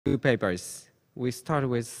two papers. We start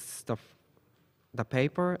with the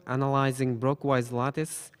paper analyzing blockwise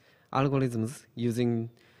lattice algorithms using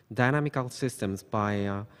dynamical systems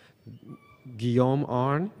by Guillaume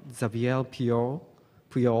Arne, Xavier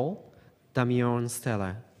Puyol, Damien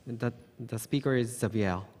Stella. The speaker is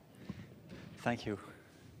Xavier. Thank you.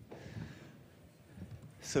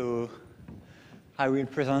 So I will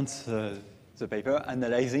present the paper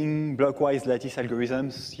analyzing blockwise lattice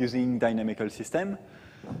algorithms using dynamical system.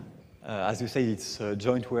 As you say, it's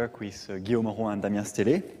joint work with Guillaume Arne and Damien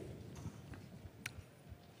Stella.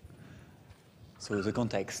 So the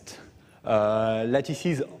context.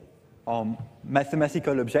 Lattices are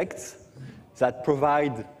mathematical objects that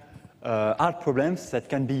provide hard problems that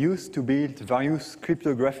can be used to build various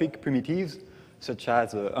cryptographic primitives, such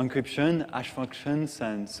as encryption, hash functions,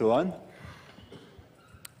 and so on.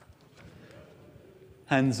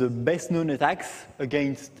 And the best-known attacks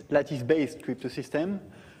against lattice-based crypto system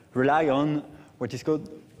rely on what is called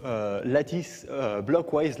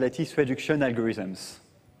blockwise lattice reduction algorithms.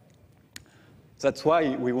 That's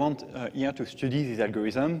why we want here to study this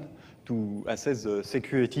algorithm to assess the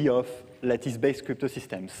security of lattice-based crypto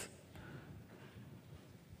systems.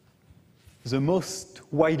 The most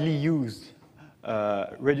widely used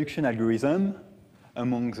reduction algorithm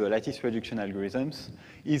among the lattice reduction algorithms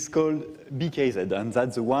is called BKZ, and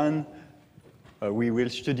that's the one we will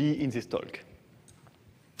study in this talk.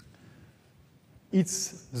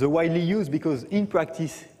 It's the widely used because in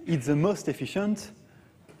practice it's the most efficient,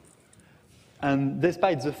 and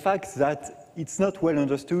despite the fact that it's not well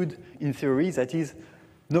understood in theory, that is,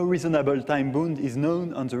 no reasonable time bound is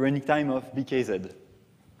known on the running time of BKZ.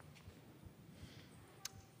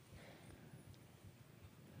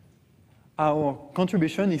 Our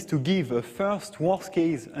contribution is to give a first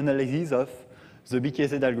worst-case analysis of the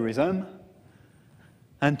BKZ algorithm.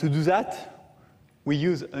 And to do that, we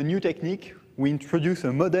use a new technique. We introduce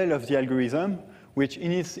a model of the algorithm, which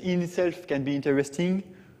in itself can be interesting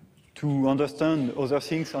to understand other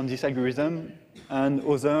things on this algorithm and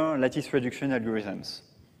other lattice reduction algorithms.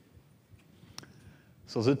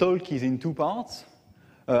 So the talk is in two parts.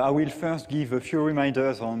 I will first give a few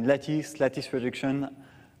reminders on lattice reduction,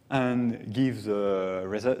 and give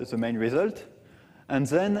the main result. And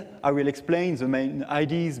then I will explain the main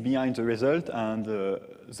ideas behind the result and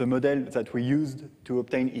the model that we used to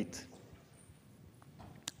obtain it.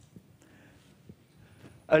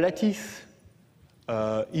 A lattice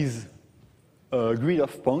is a grid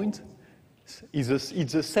of points.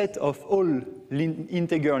 It's a set of all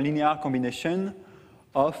integer linear combination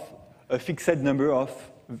of a fixed number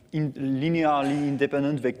of linearly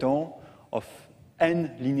independent vectors of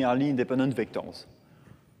n linearly independent vectors.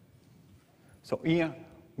 So here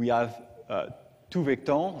we have two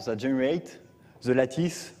vectors that generate the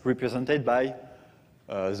lattice represented by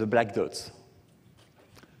the black dots.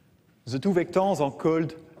 The two vectors are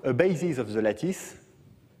called a basis of the lattice,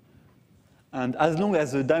 and as long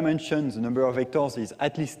as the dimension, the number of vectors, is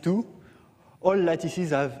at least 2, all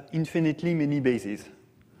lattices have infinitely many bases.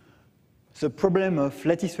 The problem of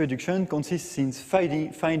lattice reduction consists in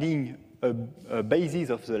finding a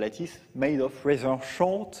basis of the lattice made of rather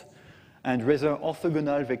short and rather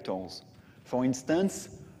orthogonal vectors. For instance,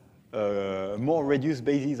 more reduced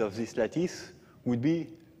basis of this lattice would be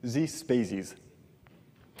this basis.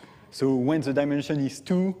 So when the dimension is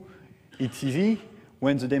 2, it's easy.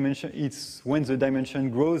 When the dimension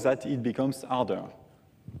grows, that it becomes harder.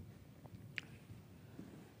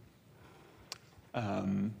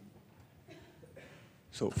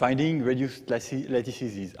 So finding reduced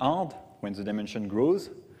lattices is hard when the dimension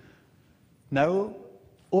grows. Now,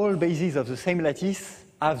 all bases of the same lattice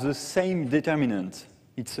have the same determinant.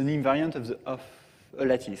 It's an invariant of a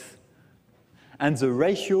lattice. And the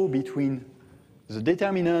ratio between the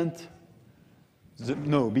determinant,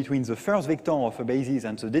 between the first vector of a basis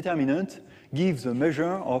and the determinant gives a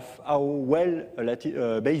measure of how well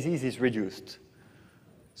a basis is reduced.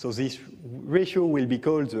 So this ratio will be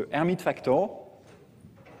called the Hermite factor.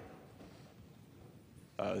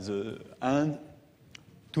 And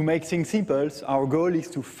to make things simple, our goal is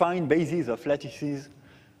to find bases of lattices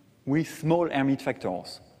with small Hermite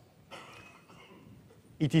factors.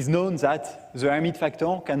 It is known that the Hermite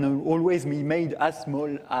factor can always be made as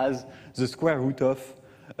small as the square root of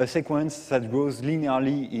a sequence that grows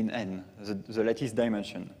linearly in n, the lattice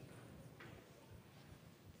dimension.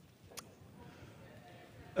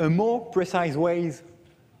 A more precise way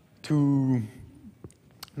to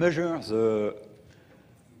measure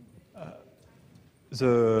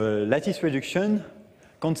the lattice reduction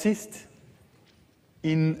consists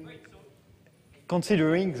in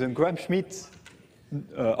considering the Gram-Schmidt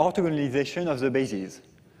orthogonalization of the bases.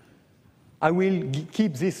 I will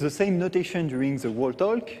keep this the same notation during the whole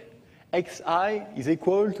talk. Xi is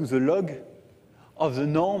equal to the log of the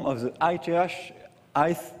norm of the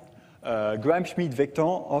ith Gram-Schmidt vector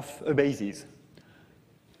of a basis.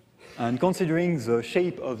 And considering the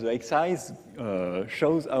shape of the xi's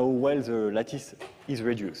shows how well the lattice is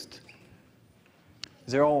reduced.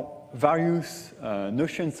 There are various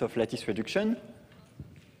notions of lattice reduction.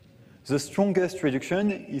 The strongest reduction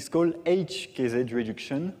is called HKZ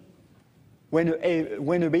reduction. When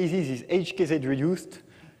a basis is HKZ reduced,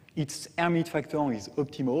 its Hermite factor is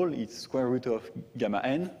optimal, it's square root of gamma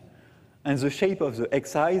n, and the shape of the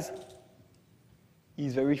xi's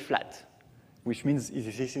is very flat, which means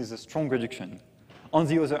this is a strong reduction. On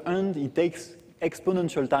the other hand, it takes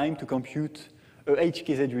exponential time to compute a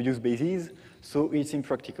HKZ reduced basis, so it's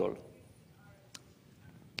impractical.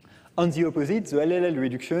 On the opposite, the LLL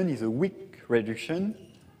reduction is a weak reduction.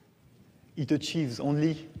 It achieves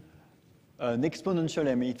only an exponential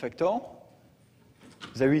Hermite factor.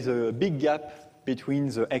 There is a big gap between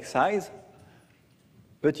the xi's,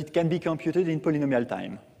 but it can be computed in polynomial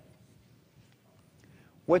time.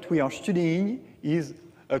 What we are studying is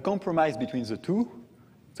a compromise between the two.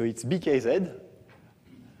 So it's BKZ,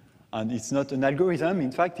 and it's not an algorithm.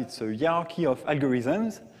 In fact, it's a hierarchy of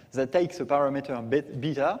algorithms that takes a parameter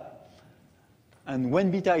beta, and when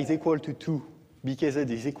beta is equal to 2, BKZ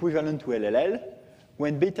is equivalent to LLL.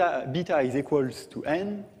 When beta is equals to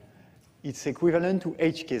n, it's equivalent to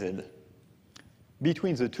HKZ.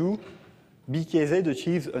 Between the two, BKZ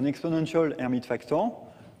achieves an exponential Hermite factor,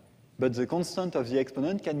 but the constant of the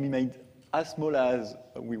exponent can be made as small as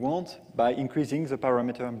we want by increasing the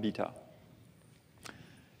parameter beta.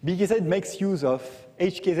 BKZ makes use of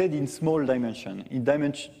HKZ in small dimension. In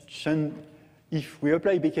dimension, if we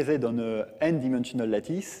apply BKZ on an n-dimensional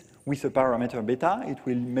lattice with a parameter beta, it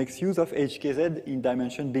will make use of HKZ in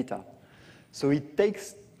dimension beta. So it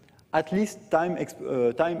takes at least time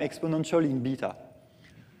exponential in beta.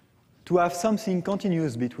 To have something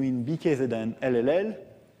continuous between BKZ and LLL,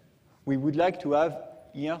 we would like to have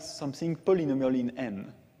here something polynomial in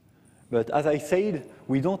n. But as I said,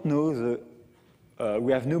 we don't know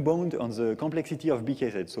we have no bound on the complexity of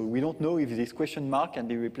BKZ, so we don't know if this question mark can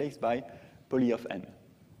be replaced by poly of n.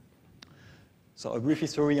 So a brief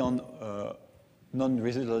history on on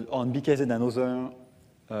BKZ and other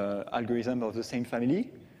algorithms of the same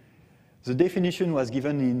family. The definition was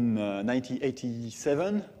given in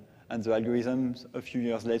 1987, and the algorithms a few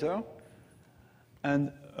years later.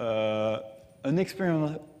 And an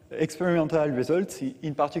experimental result,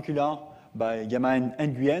 in particular by Gamma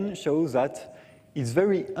and Nguyen, shows that it's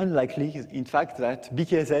very unlikely, in fact, that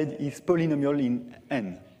BKZ is polynomial in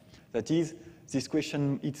n. That is,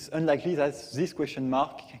 it's unlikely that this question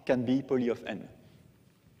mark can be poly of n.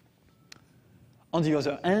 On the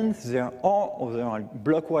other hand, there are other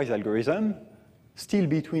blockwise algorithms, still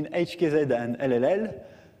between HKZ and LLL,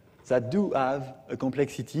 that do have a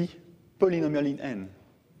complexity polynomial in n.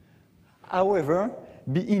 However,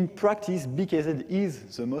 in practice, BKZ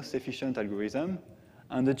is the most efficient algorithm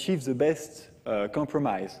and achieves the best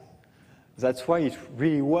compromise. That's why it's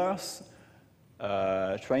really worth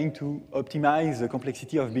trying to optimize the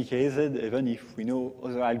complexity of BKZ, even if we know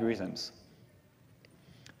other algorithms.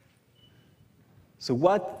 So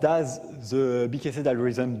what does the BKZ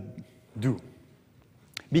algorithm do?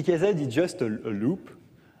 BKZ is just a loop,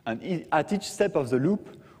 and at each step of the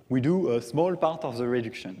loop, we do a small part of the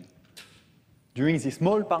reduction. During this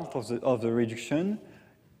small part of the reduction,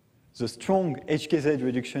 the strong HKZ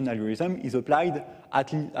reduction algorithm is applied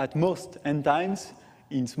at most n times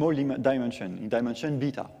in small dimension, in dimension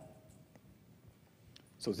beta.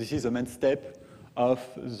 So this is the main step of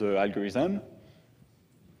the algorithm.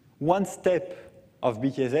 One step of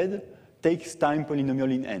BKZ takes time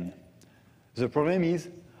polynomial in n. The problem is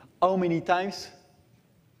how many times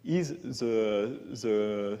is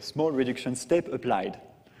the small reduction step applied.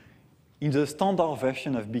 In the standard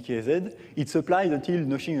version of BKZ, it's applied until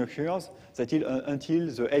nothing occurs, until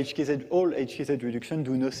the all HKZ reduction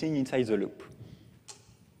do nothing inside the loop.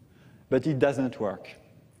 But it doesn't work.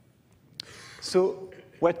 So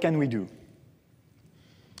what can we do?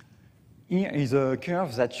 Here is a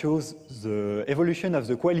curve that shows the evolution of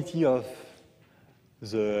the quality of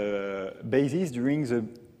the basis during the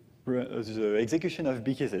execution of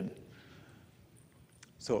BKZ.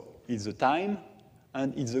 So it's the time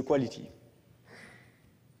and it's the quality.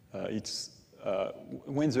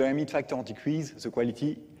 When the Hermite factor decreases, the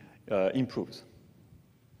quality improves.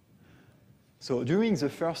 So during the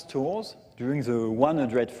first tours, during the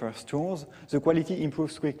 100 first tours, the quality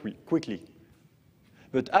improves quickly.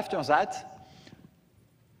 But after that,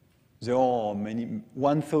 there are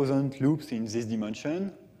 1,000 loops in this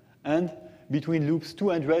dimension, and between loops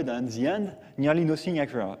 200 and the end, nearly nothing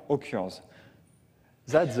occurs.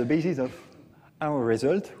 That's the basis of our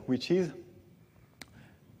result, which is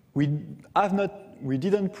we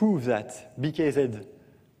didn't prove that BKZ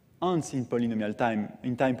ends in polynomial time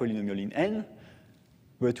polynomial in n,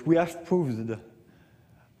 but we have proved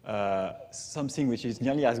something which is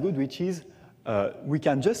nearly as good, which is we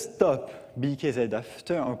can just stop BKZ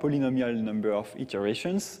after a polynomial number of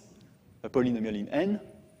iterations, a polynomial in n,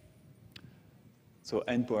 so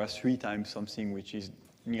n power 3 times something which is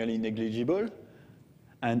nearly negligible.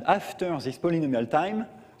 And after this polynomial time,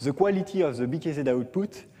 the quality of the BKZ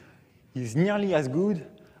output is nearly as good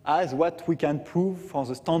as what we can prove for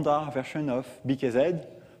the standard version of BKZ,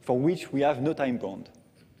 for which we have no time bound.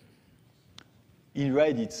 In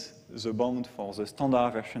red, it's the bound for the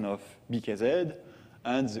standard version of BKZ,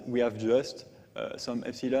 and we have just some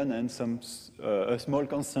epsilon and a small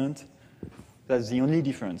constant. That's the only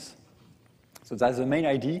difference. So that's the main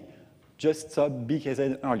idea, just stop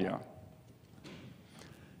BKZ earlier.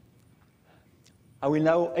 I will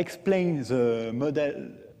now explain the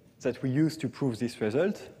model that we use to prove this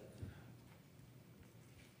result.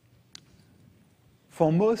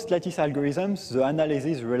 For most lattice algorithms, the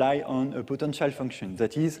analysis rely on a potential function,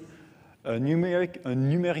 that is, a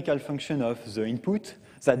numerical function of the input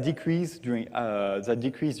that decreases during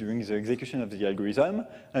the execution of the algorithm,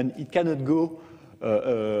 and it cannot go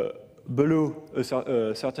below a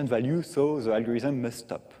certain value, so the algorithm must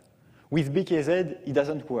stop. With BKZ, it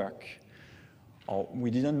doesn't work. Or we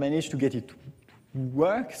didn't manage to get it to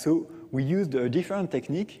work, so we used a different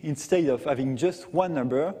technique. Instead of having just one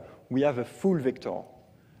number, we have a full vector.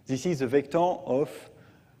 This is the vector of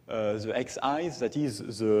the xi's, that is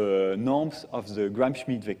the norms of the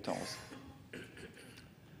Gram-Schmidt vectors.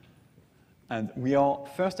 And we are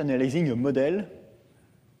first analyzing a model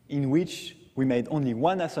in which we made only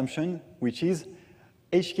one assumption, which is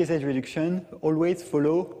HKZ reduction always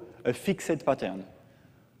follow a fixed pattern,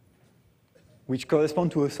 which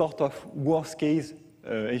correspond to a sort of worst-case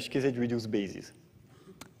HKZ reduced basis.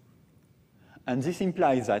 And this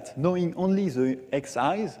implies that knowing only the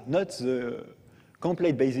xi's, not the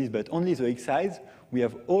complete basis, but only the xi's, we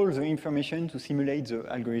have all the information to simulate the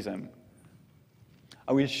algorithm.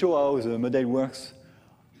 I will show how the model works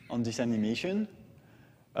on this animation.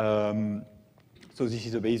 So this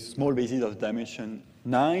is a small basis of dimension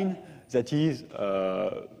 9 that is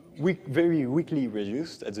very weakly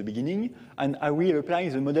reduced at the beginning, and I will apply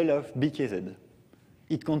the model of BKZ.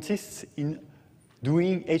 It consists in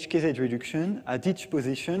doing HKZ reduction at each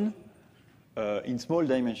position in small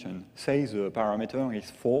dimension. Say the parameter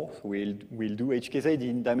is 4, so we'll do HKZ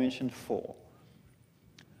in dimension 4.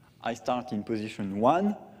 I start in position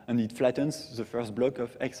 1, and it flattens the first block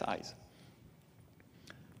of xi's.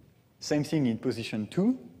 Same thing in position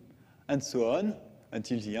 2, and so on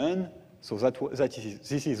until the end. So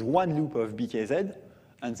this is one loop of BKZ,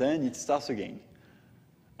 and then it starts again.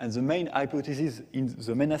 And the main hypothesis,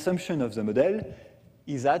 the main assumption of the model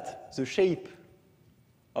is that the shape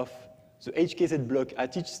of the HKZ block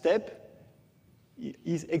at each step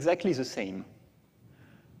is exactly the same.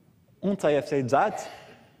 Once I have said that,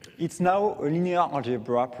 it's now a linear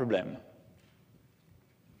algebra problem.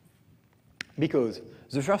 Because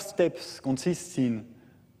the first steps consist in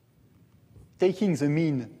taking the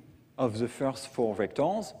mean of the first 4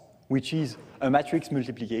 vectors, which is a matrix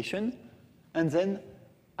multiplication, and then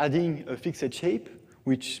adding a fixed shape,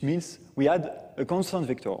 which means we add a constant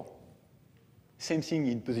vector. Same thing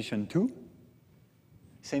in position 2,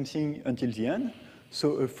 same thing until the end.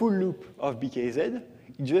 So a full loop of BKZ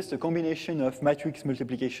is just a combination of matrix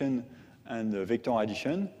multiplication and vector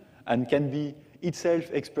addition, and can be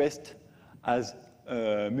itself expressed as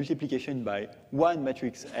multiplication by one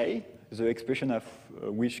matrix A, the expression of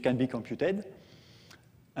which can be computed,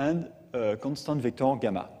 and a constant vector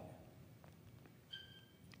gamma.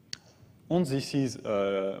 So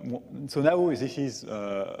now this is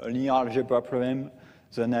a linear algebra problem,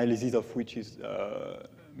 the analysis of which is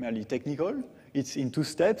merely technical. It's in 2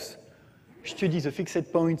 steps. Study the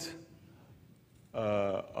fixed point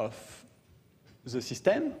of the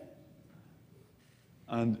system,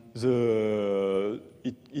 and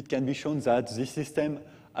it can be shown that this system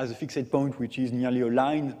has a fixed point which is nearly a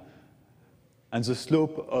line, and the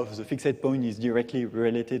slope of the fixed point is directly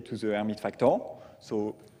related to the Hermite factor.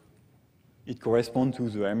 So it corresponds to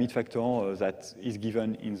the Hermite factor that is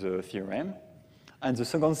given in the theorem. And the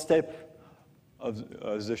second step of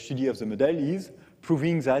the study of the model is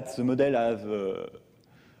proving that the model has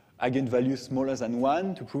eigenvalues smaller than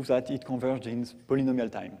 1 to prove that it converges in polynomial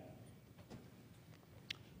time.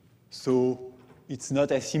 So it's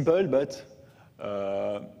not as simple, but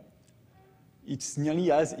it's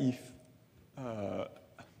nearly as if,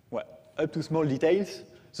 well, up to small details,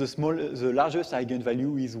 the largest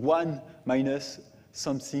eigenvalue is 1 minus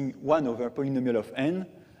something 1 over polynomial of n,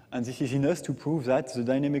 and this is enough to prove that the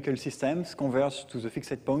dynamical systems converge to the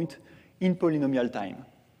fixed point in polynomial time.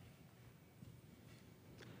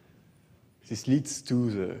 This leads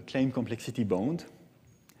to the claim complexity bound.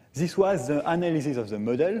 This was the analysis of the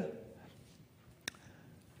model.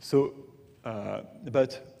 So,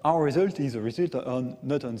 but our result is a result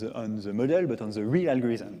not on the model, but on the real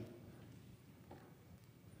algorithm.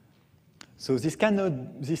 So this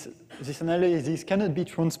analysis cannot be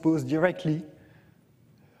transposed directly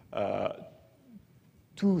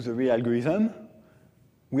to the real algorithm.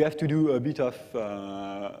 We have to do a bit of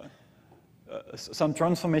some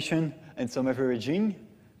transformation and some averaging.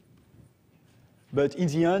 But in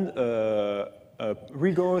the end, a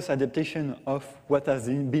rigorous adaptation of what has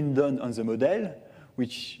been done on the model,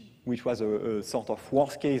 which was a sort of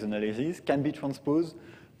worst-case analysis, can be transposed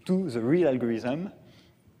to the real algorithm,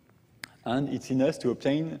 and it's enough to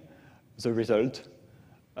obtain the result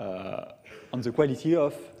on the quality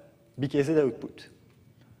of BKZ output.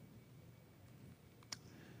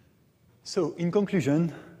 So, in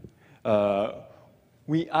conclusion,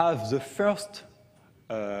 we have the first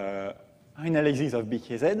analysis of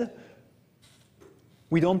BKZ.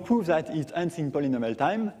 We don't prove that it ends in polynomial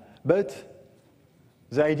time, but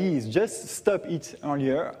the idea is just stop it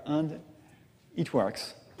earlier and it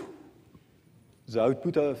works. The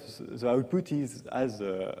output has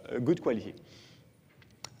a good quality.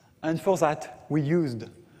 And for that, we used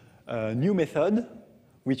a new method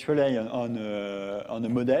which relies on a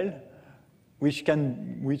model which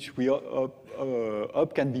we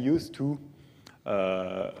hope can be used to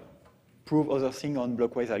prove other things on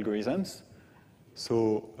blockwise algorithms.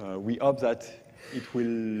 So we hope that it will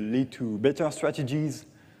lead to better strategies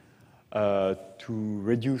to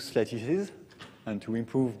reduce lattices and to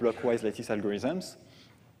improve blockwise lattice algorithms.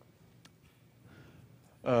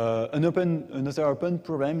 Another open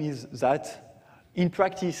problem is that in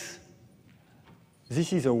practice,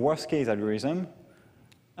 this is a worst-case algorithm,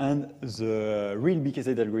 and the real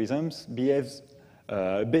BKZ algorithms behaves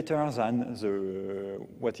better than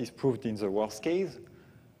what is proved in the worst case.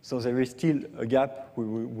 So there is still a gap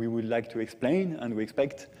we would like to explain, and we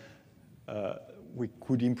expect we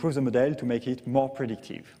could improve the model to make it more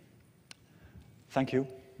predictive. Thank you.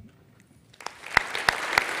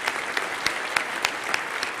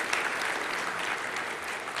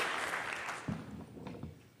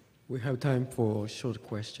 We have time for a short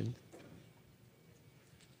question.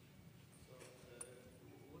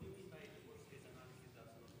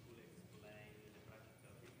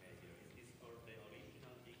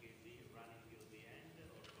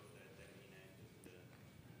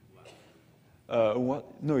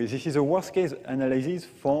 No, this is a worst-case analysis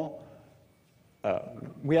for.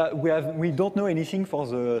 We don't know anything for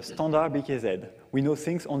the standard BKZ. We know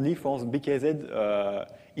things only for the BKZ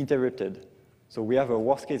interrupted. So we have a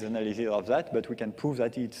worst-case analysis of that, but we can prove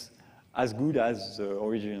that it's as good as the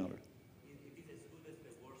original. It is as good as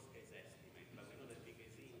the worst-case estimate, but we know that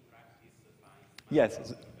BKZ in practice finds yes.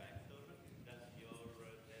 Shorter vector. Does your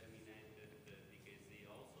terminated BKZ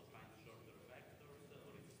also find shorter vectors,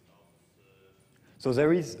 or it stops? So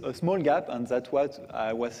there is a small gap, and that's what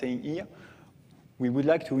I was saying here. We would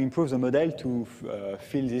like to improve the model to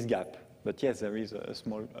fill this gap. But yes, there is a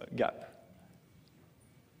small gap.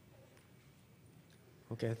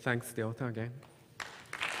 Okay, thanks, the author again.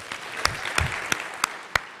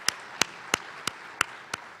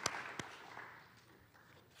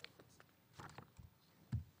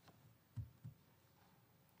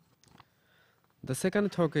 The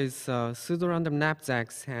second talk is Pseudorandom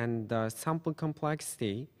knapsacks and sample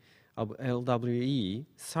complexity of LWE,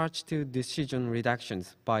 search to decision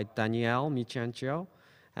reductions by Daniel Micciancio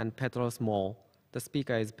and Petros Moll. The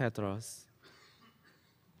speaker is Petros.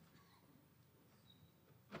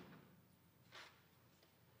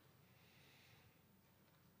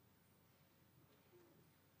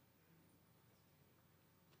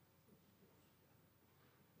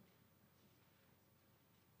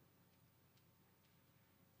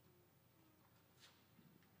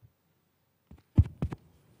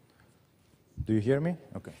 Do you hear me?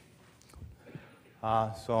 Okay.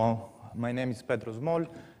 So my name is Petros Moll,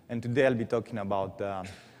 and today I'll be talking about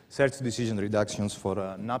search decision reductions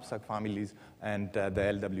for knapsack families and the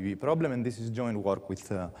LWE problem, and this is joint work with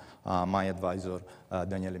my advisor,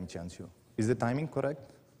 Daniele Micciancio. Is the timing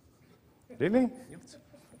correct? Really? Yep.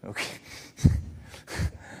 Okay.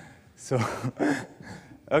 So,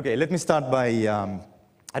 okay, let me start by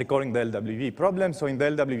recalling the LWE problem. So in the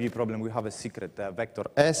LWE problem, we have a secret vector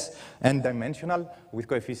S, n-dimensional, with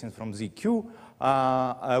coefficients from ZQ,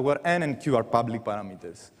 where n and q are public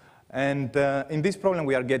parameters. And in this problem,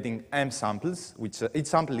 we are getting m samples, which each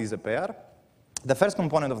sample is a pair. The first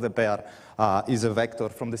component of the pair is a vector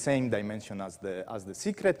from the same dimension as the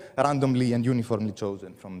secret, randomly and uniformly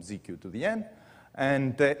chosen from ZQ to the n.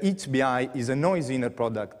 And each BI is a noise inner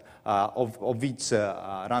product of each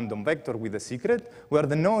random vector with a secret, where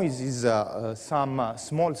the noise is some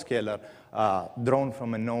small scalar drawn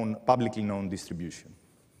from a publicly known distribution.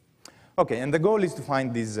 Okay, and the goal is to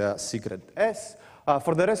find this secret S.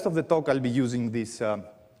 For the rest of the talk, I'll be using this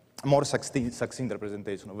more succinct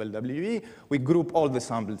representation of LWE. We group all the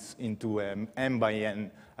samples into m by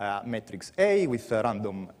n matrix A with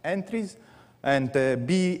random entries. And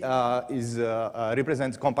B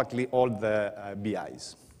represents compactly all the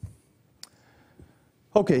BIs.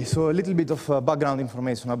 Okay, so a little bit of background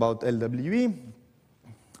information about LWE.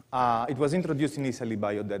 It was introduced initially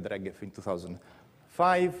by Oded Regev in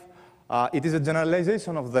 2005. It is a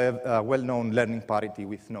generalization of the well-known learning parity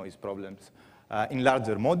with noise problems in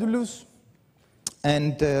larger modulus.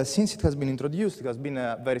 And since it has been introduced, it has been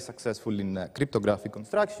very successful in cryptographic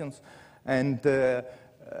constructions. And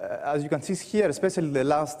as you can see here, especially the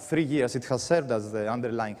last 3 years, it has served as the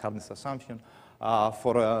underlying hardness assumption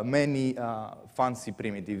for many fancy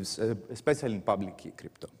primitives, especially in public key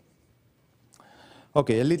crypto.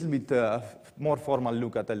 Okay, a little bit more formal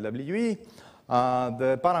look at LWE.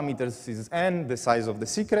 The parameters is n, the size of the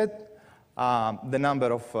secret, the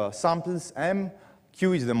number of samples, m,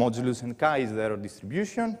 q is the modulus, and chi is the error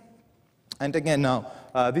distribution. And again, now,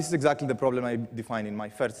 this is exactly the problem I defined in my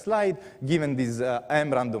first slide. Given these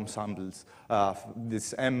m random samples,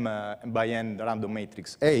 this m by n random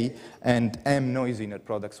matrix A, and m noise inner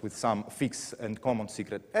products with some fixed and common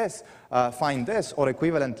secret S, find S, or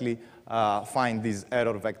equivalently, find this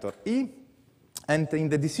error vector E. And in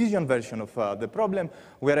the decision version of the problem,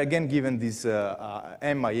 we are again given this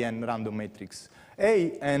m by n random matrix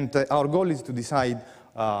A, and our goal is to decide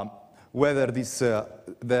whether this,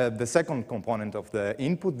 the second component of the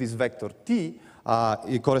input, this vector t,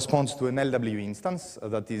 it corresponds to an LWE instance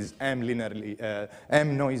that is m linearly,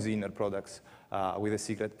 m noisy inner products with a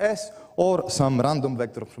secret S, or some random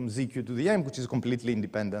vector from ZQ to the m, which is completely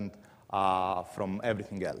independent from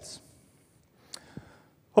everything else.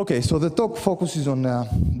 Okay, so the talk focuses on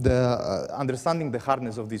understanding the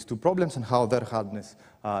hardness of these two problems and how their hardness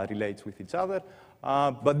relates with each other.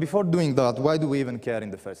 But before doing that, why do we even care in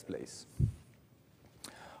the first place?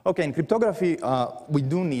 Okay, in cryptography, we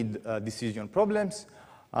do need decision problems.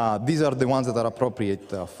 These are the ones that are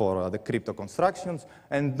appropriate for the crypto constructions,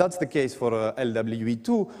 and that's the case for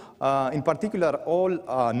LWE2. In particular, all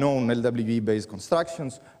known LWE-based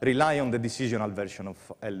constructions rely on the decisional version of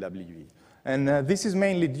LWE. And this is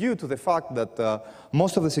mainly due to the fact that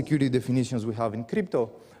most of the security definitions we have in crypto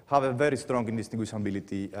have a very strong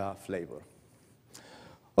indistinguishability flavor.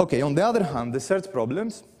 Okay, on the other hand, the search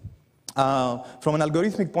problems, from an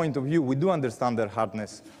algorithmic point of view, we do understand their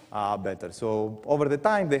hardness better. So over the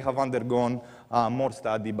time, they have undergone more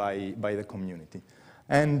study by the community.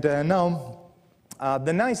 And now,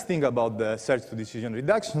 the nice thing about the search to decision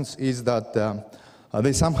reductions is that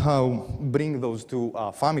they somehow bring those two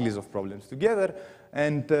families of problems together.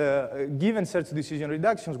 And given search to decision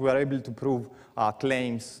reductions, we are able to prove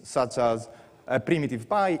claims such as a primitive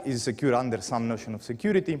pi is secure under some notion of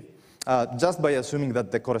security, just by assuming that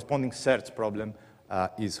the corresponding search problem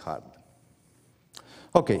is hard.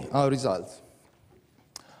 Okay, our results.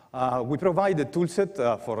 We provide a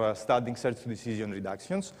toolset for studying search to decision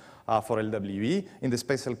reductions for LWE, in the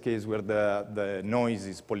special case where the noise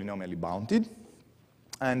is polynomially bounded.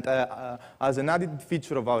 And as an added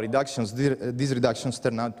feature of our reductions, these reductions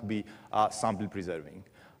turn out to be sample preserving.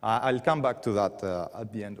 I'll come back to that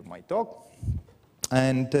at the end of my talk.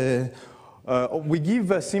 And we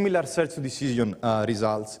give similar search to decision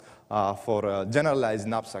results for generalized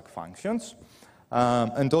knapsack functions.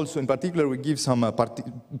 And also, in particular, we give some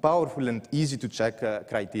powerful and easy to check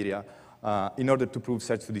criteria in order to prove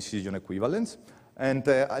search to decision equivalence. And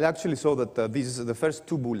I actually saw that the first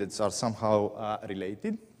two bullets are somehow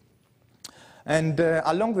related. And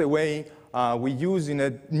along the way, we use in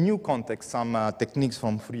a new context some techniques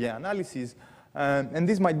from Fourier analysis. And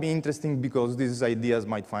this might be interesting because these ideas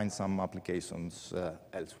might find some applications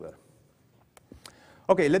elsewhere.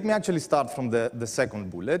 Okay, let me actually start from the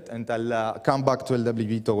second bullet, and I'll come back to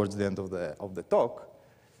LWE towards the end of the talk.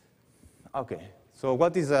 Okay, so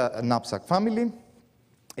what is a knapsack family?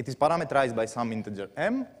 It is parameterized by some integer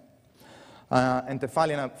m and a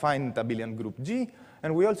finite abelian group G.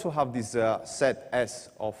 And we also have this set S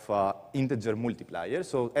of integer multipliers.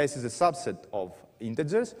 So S is a subset of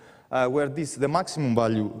integers, where the maximum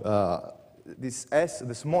value, this S,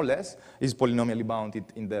 the small s, is polynomially bounded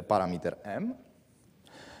in the parameter m.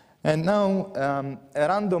 And now, a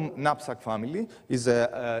random knapsack family is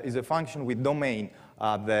a function with domain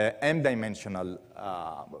the m-dimensional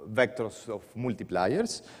vectors of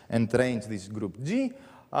multipliers and range this group G.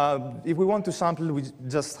 If we want to sample, we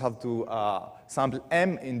just have to sample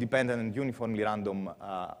m independent and uniformly random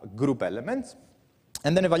group elements.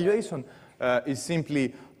 And then evaluation is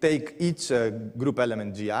simply take each group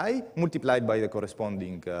element Gi multiplied by the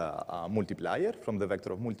corresponding multiplier from the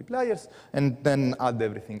vector of multipliers, and then add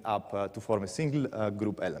everything up to form a single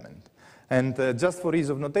group element. And just for ease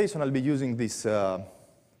of notation, I'll be using this dot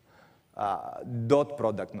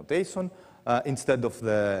product notation instead of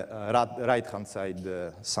the right-hand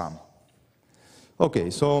side sum. Okay,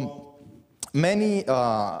 so many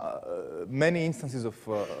instances of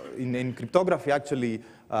in cryptography actually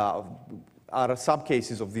are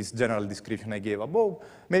subcases of this general description I gave above.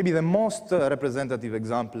 Maybe the most representative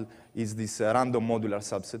example is this random modular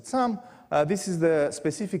subset sum. This is the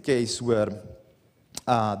specific case where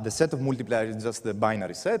the set of multipliers is just the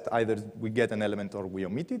binary set. Either we get an element or we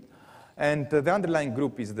omit it. And the underlying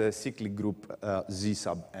group is the cyclic group Z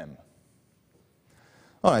sub m.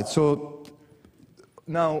 All right, so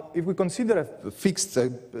now if we consider a fixed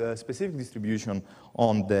specific distribution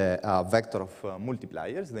on the vector of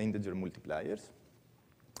multipliers, the integer multipliers,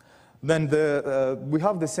 then we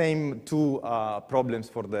have the same two problems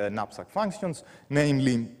for the knapsack functions,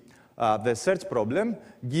 namely the search problem,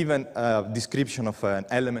 given a description of an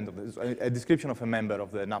element of a description of a member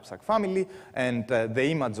of the knapsack family, and the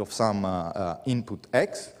image of some input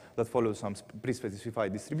x that follows some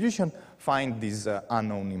pre-specified distribution, find this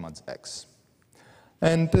unknown image x.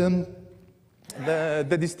 And the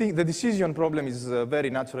decision problem is very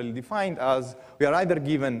naturally defined as we are either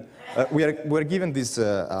given we're given this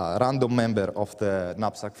random member of the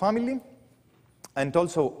knapsack family, and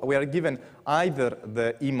also we are given either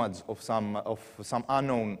the image of some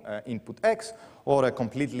unknown input x or a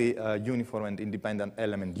completely uniform and independent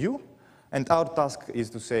element u, and our task is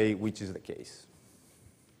to say which is the case.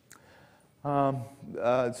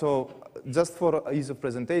 So just for ease of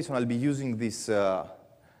presentation, I'll be using this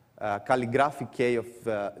calligraphic K of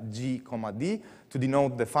G, D to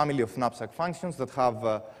denote the family of knapsack functions that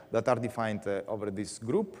have that are defined over this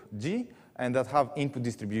group G and that have input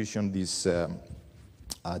distribution this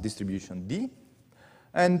distribution D.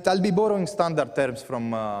 And I'll be borrowing standard terms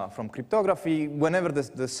from cryptography. Whenever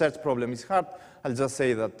the search problem is hard, I'll just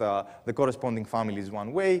say that the corresponding family is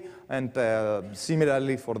one way. And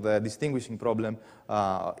similarly, for the distinguishing problem,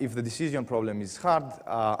 if the decision problem is hard,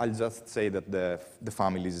 I'll just say that the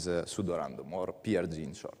family is pseudorandom, or PRG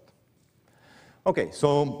in short. OK,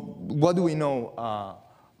 so what do we know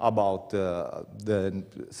about the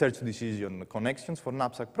search decision connections for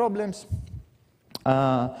knapsack problems?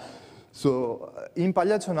 So in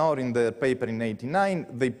Pagliaccio and Aur, in their paper in '89,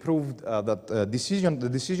 they proved that the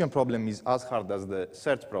decision problem is as hard as the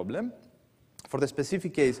search problem for the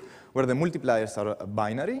specific case where the multipliers are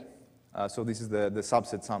binary. So this is the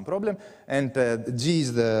subset sum problem, and G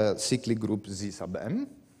is the cyclic group Z sub m.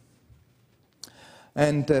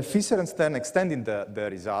 And Fischer and Stern extended the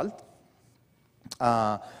result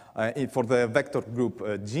for the vector group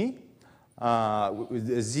G,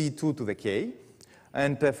 Z2 to the K.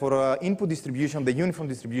 And for input distribution, the uniform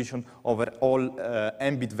distribution over all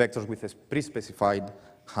m-bit vectors with a pre-specified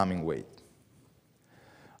Hamming weight.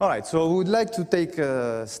 All right, so we would like to take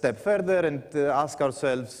a step further and ask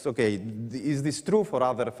ourselves, OK, is this true for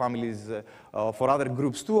other families, for other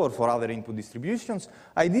groups too, or for other input distributions?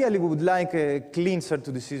 Ideally, we would like a clean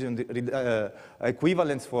search-to-decision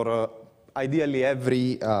equivalence for ideally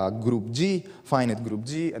every group G, finite group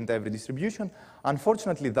G, and every distribution.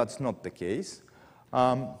 Unfortunately, that's not the case.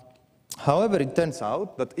 However, it turns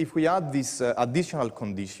out that if we add this additional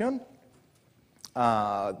condition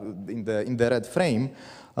in the red frame,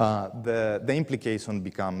 the implication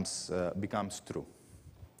becomes true.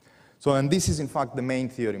 So, and this is in fact the main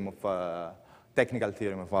theorem of technical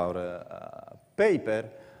theorem of our paper,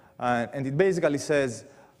 and it basically says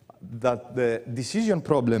that the decision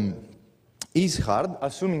problem is hard,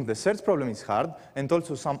 assuming the search problem is hard, and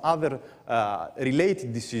also some other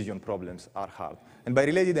related decision problems are hard. And by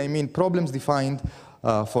related, I mean problems defined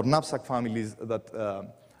for knapsack families that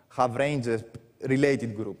have range a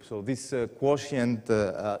related group. So this quotient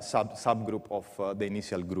subgroup of the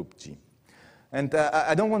initial group G. And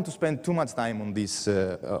I don't want to spend too much time on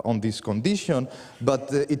this condition, but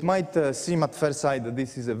it might seem at first sight that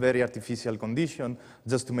this is a very artificial condition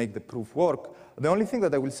just to make the proof work. The only thing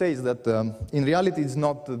that I will say is that in reality, it's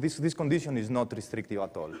not, this condition is not restrictive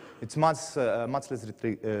at all. It's much less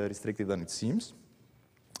restrictive than it seems.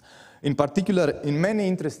 In particular, in many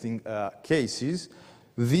interesting cases,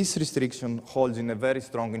 this restriction holds in a very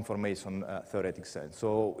strong information theoretic sense.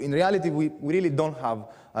 So in reality, we really don't have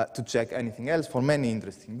to check anything else for many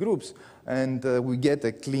interesting groups, and we get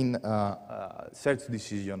a clean search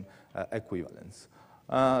decision equivalence.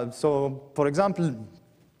 So for example,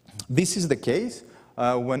 this is the case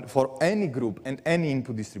when for any group and any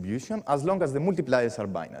input distribution, as long as the multipliers are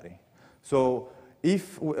binary. So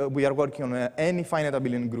if we are working on any finite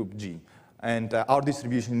abelian group G, and our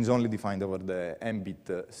distribution is only defined over the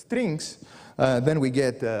m-bit strings, then we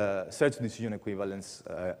get search decision equivalence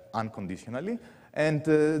unconditionally. And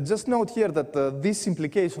just note here that this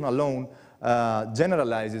implication alone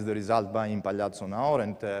generalizes the result by Impagliazzo-Naor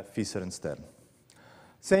and Fisher and Stern.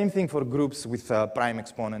 Same thing for groups with prime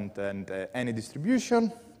exponent and any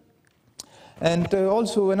distribution. And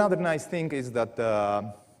also another nice thing is that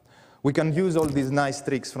we can use all these nice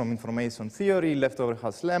tricks from information theory, leftover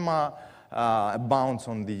Haas lemma, bounds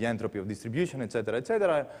on the entropy of distribution, et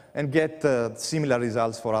cetera, and get similar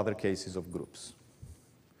results for other cases of groups.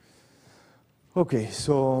 Okay,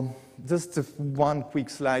 so just one quick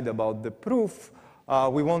slide about the proof.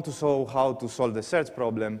 We want to show how to solve the search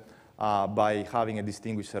problem by having a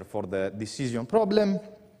distinguisher for the decision problem.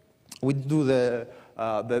 We do the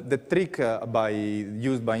trick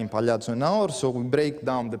used by Impagliazzo and Naor. So we break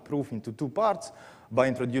down the proof into two parts by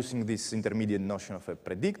introducing this intermediate notion of a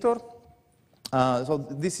predictor. So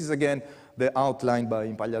this is, again, the outline by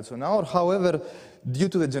Impagliazzo and Naor. However, due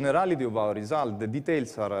to the generality of our result, the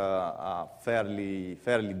details are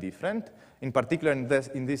fairly different. In particular,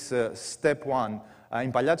 in this step one,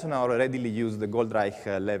 Impagliazzo and Naor readily use the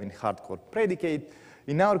Goldreich-Levin hardcore predicate.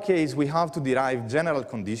 In our case, we have to derive general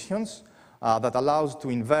conditions that allows to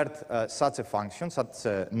invert such a function, such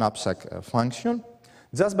a knapsack function,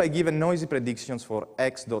 just by giving noisy predictions for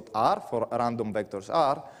x.r, for random vectors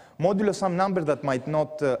r, modulo some number that might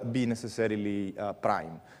not be necessarily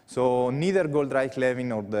prime. So neither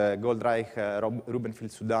Goldreich-Levin or the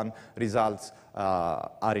Goldreich-Rubenfeld-Sudan results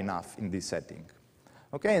are enough in this setting.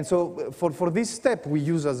 Okay, and so for this step, we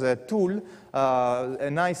use as a tool a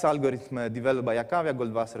nice algorithm developed by Akavia,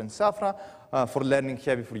 Goldwasser, and Safra for learning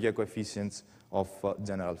heavy Fourier coefficients of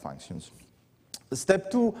general functions.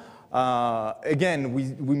 Step two, again,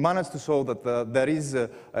 we managed to show that there is a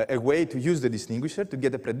way to use the distinguisher to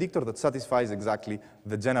get a predictor that satisfies exactly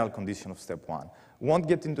the general condition of step one. Won't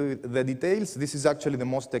get into the details. This is actually the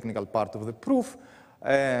most technical part of the proof.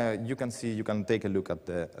 You can take a look at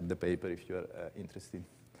the paper if you're interested.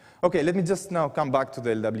 Okay, let me just now come back to the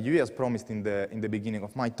LWE as promised in the beginning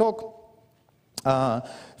of my talk.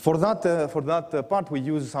 For that part, we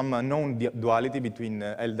use some known duality between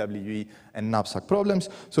LWE and knapsack problems.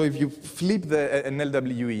 So if you flip an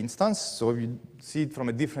LWE instance, so if you see it from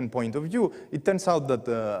a different point of view, it turns out that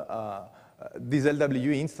this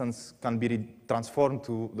LWE instance can be transformed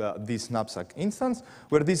to this knapsack instance,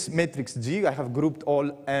 where this matrix G, I have grouped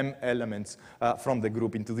all M elements from the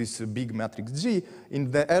group into this big matrix G. In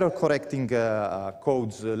the error-correcting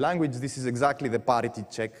codes language, this is exactly the parity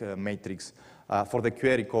check matrix for the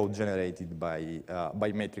query code generated by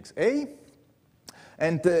matrix A.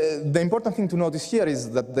 And the important thing to notice here is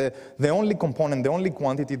that the only component, the only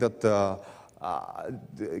quantity that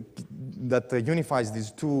unifies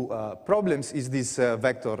these two problems is this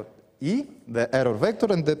vector E, the error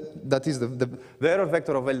vector, and that is the error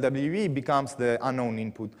vector of LWE becomes the unknown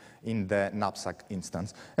input in the knapsack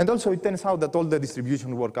instance. And also it turns out that all the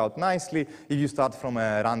distribution work out nicely. If you start from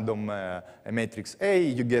a random matrix A,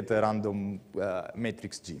 you get a random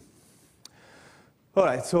matrix G. All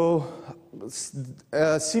right, so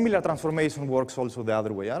similar transformation works also the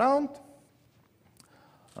other way around.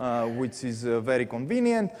 Which is very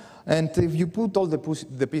convenient. And if you put all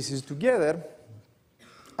the pieces together,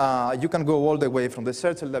 you can go all the way from the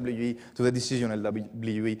search LWE to the decision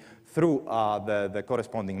LWE through the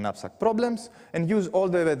corresponding knapsack problems and use all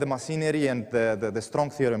the machinery and the strong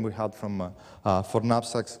theorem we had for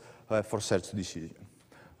knapsacks for search decision.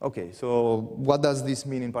 Okay, so what does this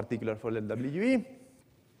mean in particular for LWE?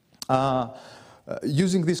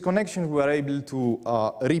 Using this connection, we are able to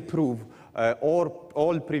reprove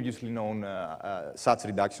all previously known such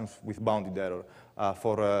reductions with bounded error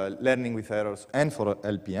for learning with errors and for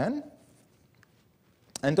LPN.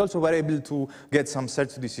 And also we're able to get some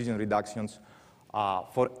search decision reductions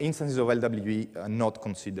for instances of LWE not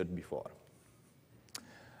considered before.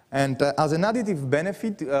 And as an additive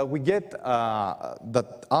benefit, we get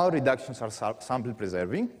that our reductions are sample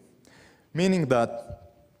preserving, meaning that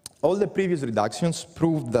all the previous reductions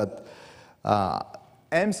proved that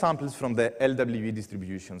M samples from the LWE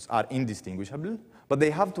distributions are indistinguishable, but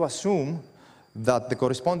they have to assume that the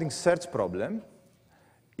corresponding search problem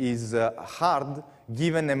is hard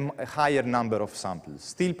given a higher number of samples,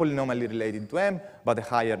 still polynomially related to M, but a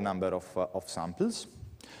higher number of samples.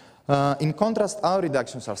 In contrast, our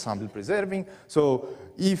reductions are sample preserving, so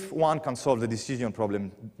if one can solve the decision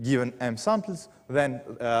problem given M samples, then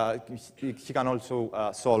he can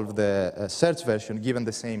also solve the search version given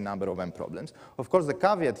the same number of M problems. Of course, the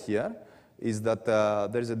caveat here is that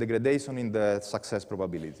there is a degradation in the success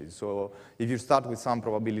probability. So if you start with some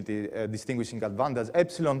probability distinguishing advantage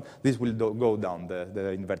epsilon, this will go down,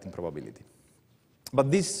 the inverting probability. But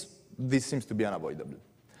this seems to be unavoidable.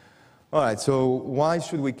 All right, so why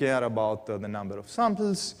should we care about the number of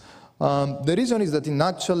samples? The reason is that in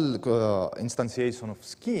actual instantiation of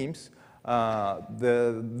schemes,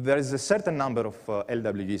 there is a certain number of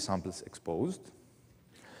LWE samples exposed.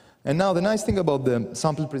 And now the nice thing about the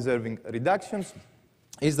sample preserving reductions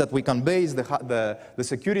is that we can base the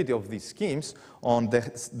security of these schemes on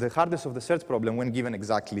the hardness of the search problem when given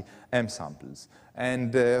exactly M samples.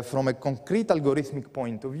 And from a concrete algorithmic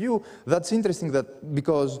point of view, that's interesting that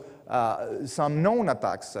because some known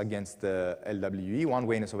attacks against LWE,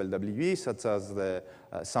 one-wayness of LWE, such as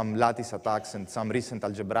some lattice attacks and some recent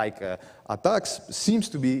algebraic attacks, seem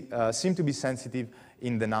to be sensitive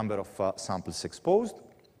in the number of samples exposed.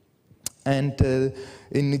 And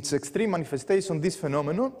in its extreme manifestation, this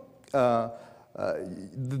phenomenon, there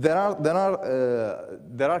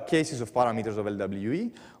are cases of parameters of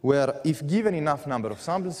LWE where, if given enough number of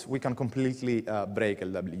samples, we can completely break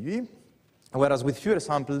LWE. Whereas with fewer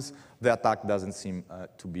samples, the attack doesn't seem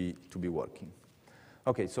to be working.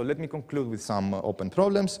 Okay, so let me conclude with some open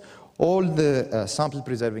problems. All the sample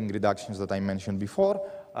preserving reductions that I mentioned before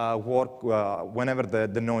work whenever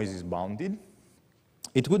the noise is bounded.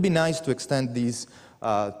 It would be nice to extend these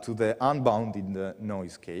to the unbounded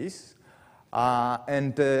noise case.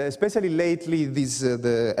 And especially lately,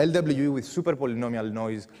 the LWE with super polynomial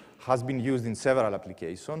noise has been used in several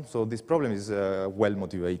applications. So this problem is well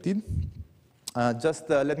motivated. Just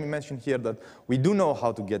let me mention here that we do know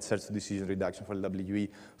how to get search to decision reduction for LWE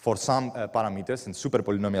for some parameters and super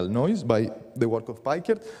polynomial noise by the work of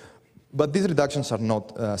Pikert, but these reductions are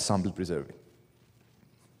not sample preserving.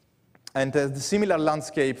 And the similar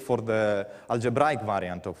landscape for the algebraic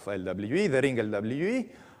variant of LWE, the ring LWE,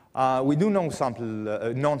 we do know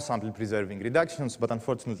non-sample preserving reductions, but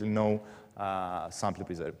unfortunately no sample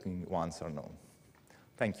preserving ones are known.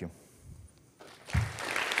 Thank you.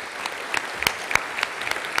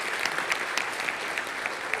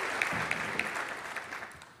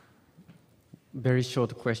 Very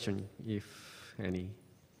short question, if any.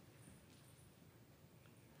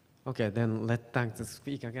 Okay, then let's thank the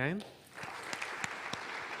speaker again.